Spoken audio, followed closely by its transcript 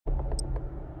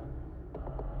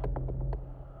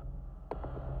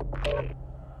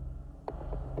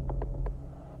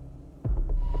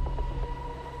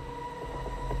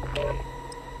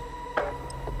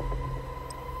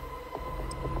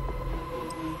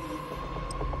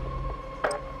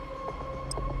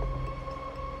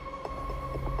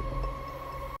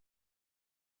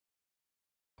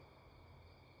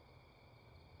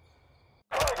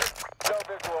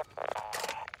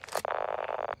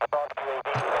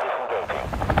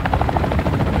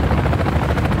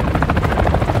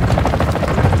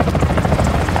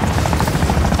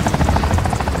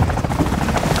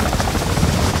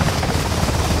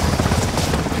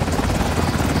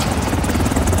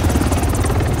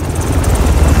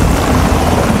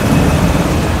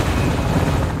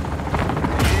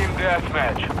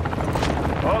Deathmatch.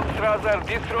 All Strasser,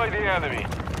 destroy the enemy.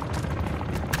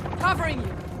 Covering you.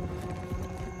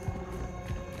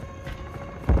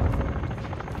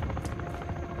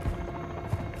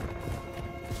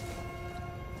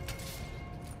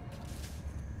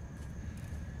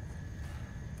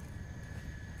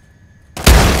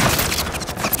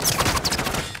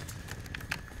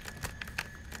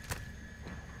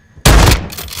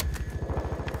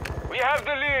 We have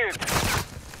the lead.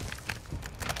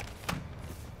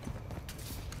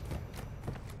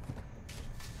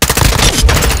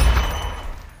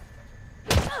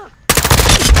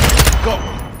 Go!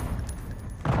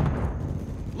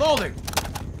 Loading!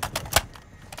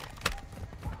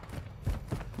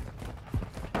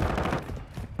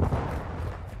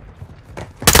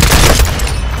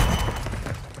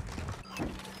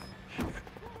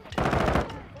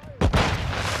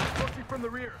 Approaching from the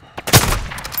rear.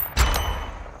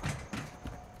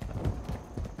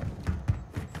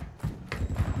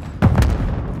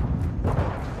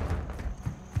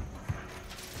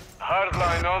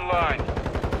 Hardline online.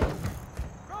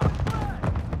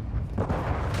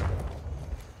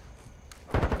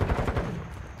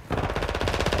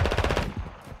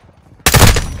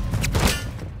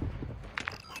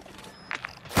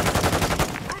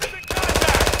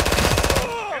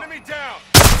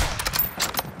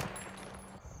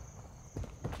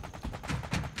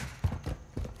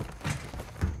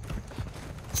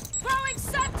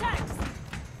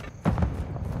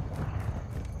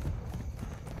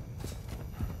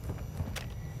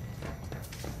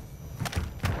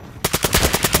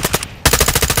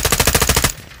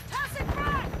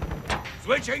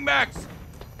 Switching max!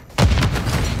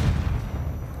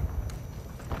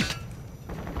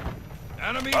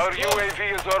 Enemy Our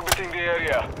UAV is orbiting the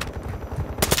area.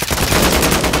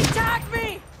 Attack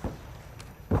me!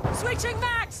 Switching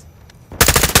max!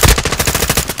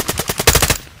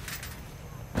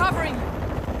 Covering you.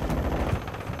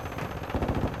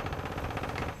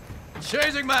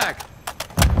 Chasing Mac!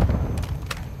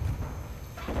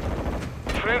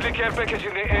 Friendly care package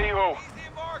in the AO. Easy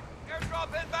mark! Airdrop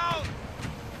inbound!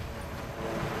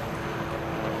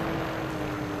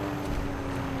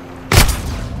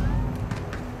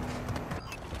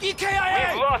 We've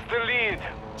EKIA! lost the lead.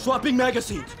 Swapping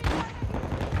magazines.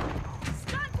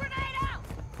 Stun grenade out!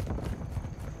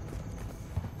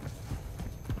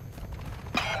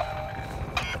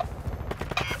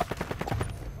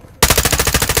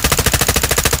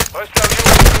 Hostile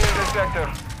UAV in the sector.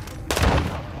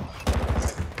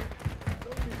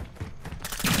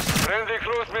 Friendly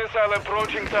cruise missile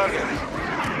approaching target.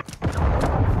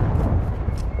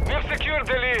 We've secured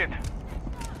the lead.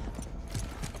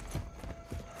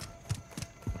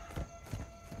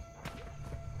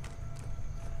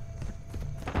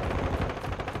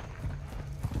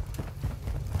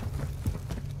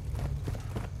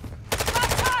 Got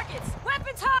targets!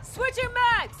 Weapons hot! Switching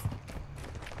mags!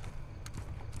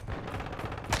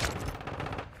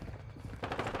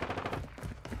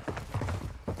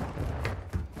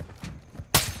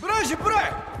 Бражи,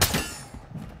 брай!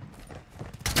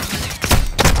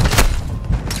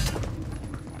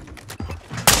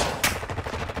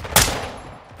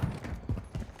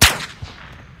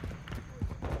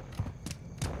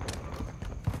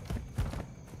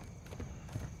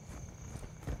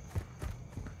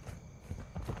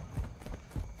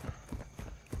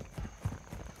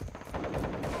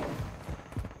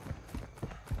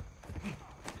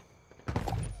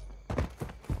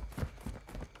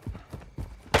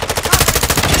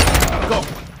 Go!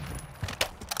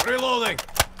 Reloading!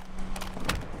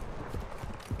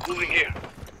 Moving here.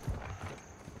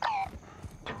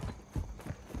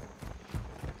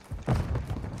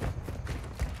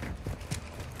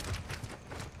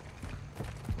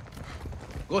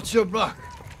 What's your block?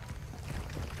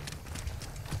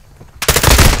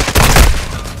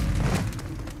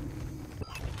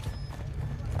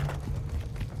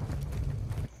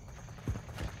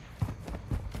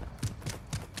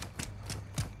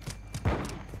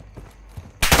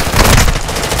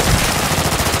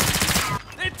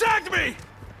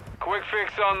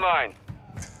 Streaks online.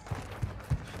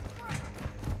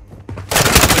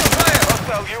 Fire!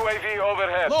 Hostile UAV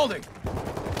overhead. Loading!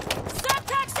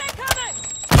 Subtext incoming!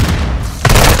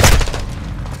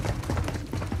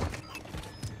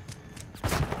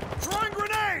 Throwing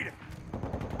grenade!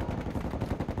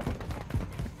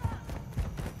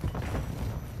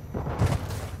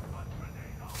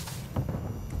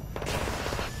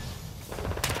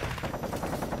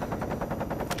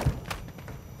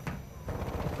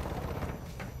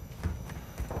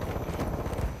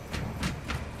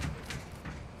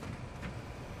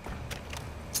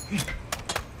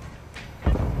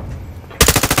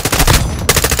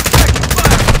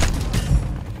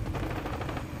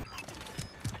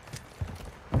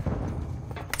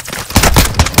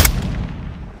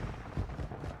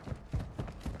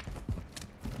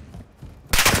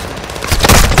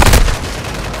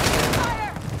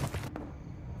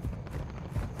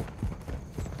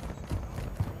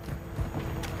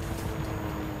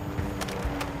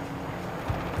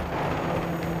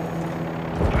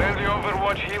 Friendly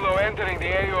Overwatch Helo entering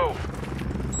the AO.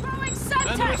 Throwing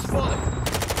Enemy subtext! spotted!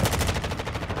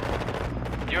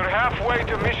 You're halfway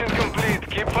to mission complete.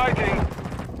 Keep fighting.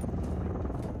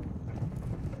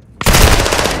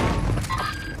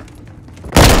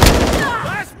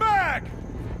 Last mag!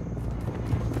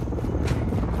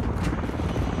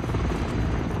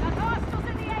 Got hostiles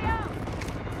in the AO!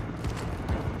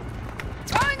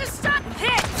 Throwing a stun!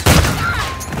 Hit!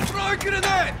 Throwing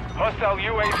grenade! Hostile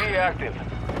UAV active.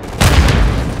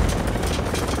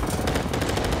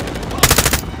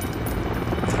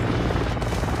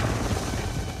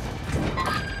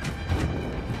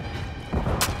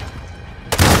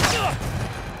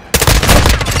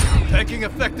 Taking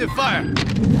effective fire!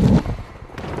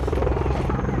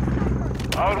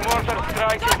 Our mortar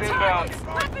strike Got is inbound. targets!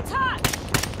 Weapons hot!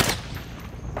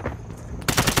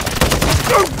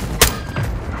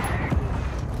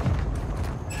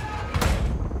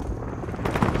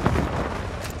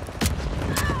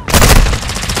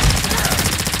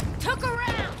 Took a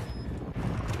round!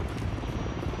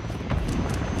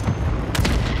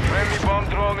 Friendly bomb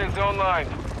drone is online.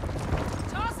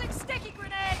 Tossing sticky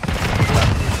grenade!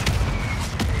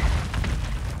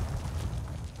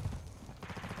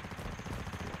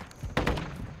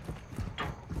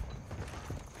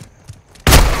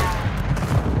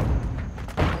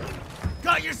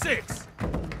 Got your six!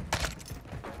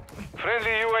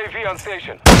 Friendly UAV on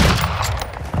station.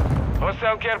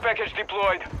 Hostile care package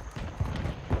deployed.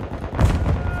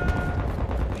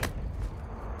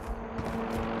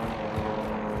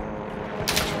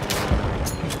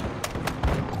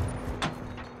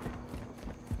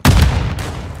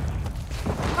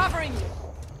 Covering you!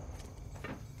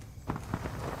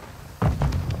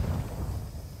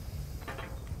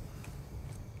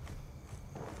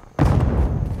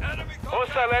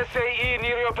 Hostile SAE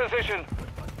near your position.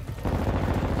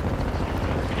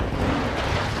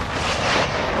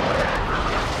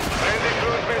 Friendly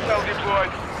cruise missile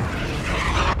deployed.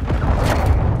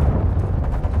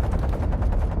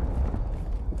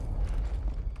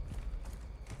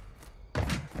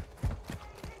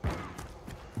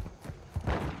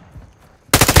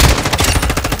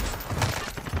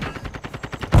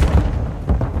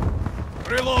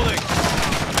 Reloading!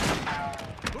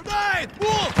 Grenade!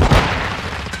 Wolf!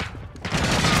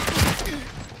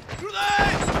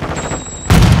 Grenade!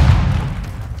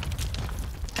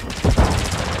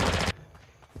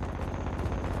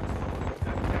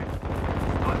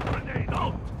 Grenade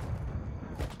out!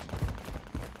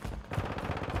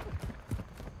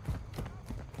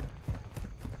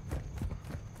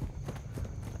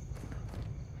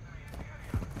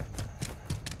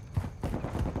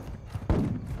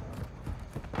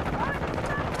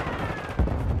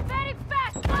 Very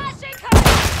fast! Flash incoming!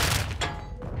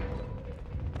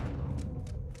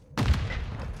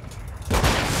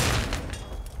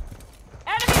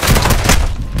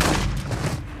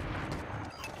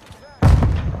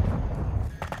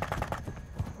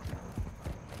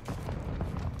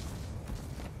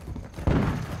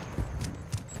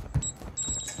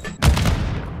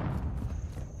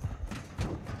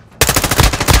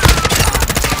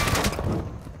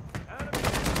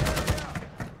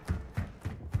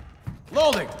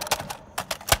 Loading!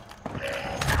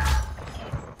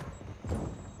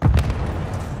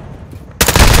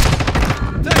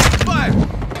 Taking fire!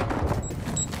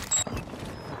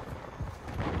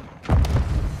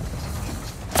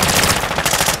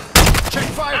 Check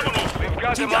fire! We've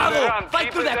got them on the run. Fight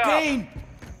Keep through it that up. pain!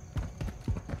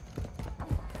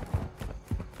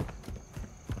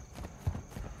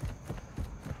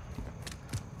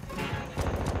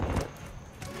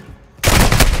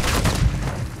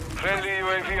 Friendly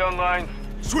UAV UAV online.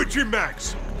 Switching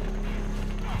max.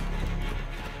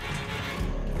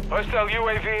 Hostile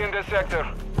UAV in the sector.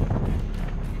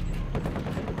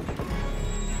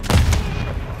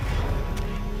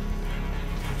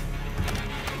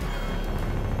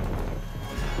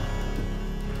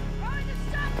 Throwing the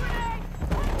stun grenade!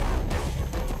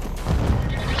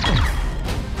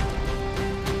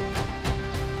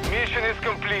 Mission is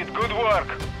complete. Good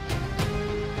work.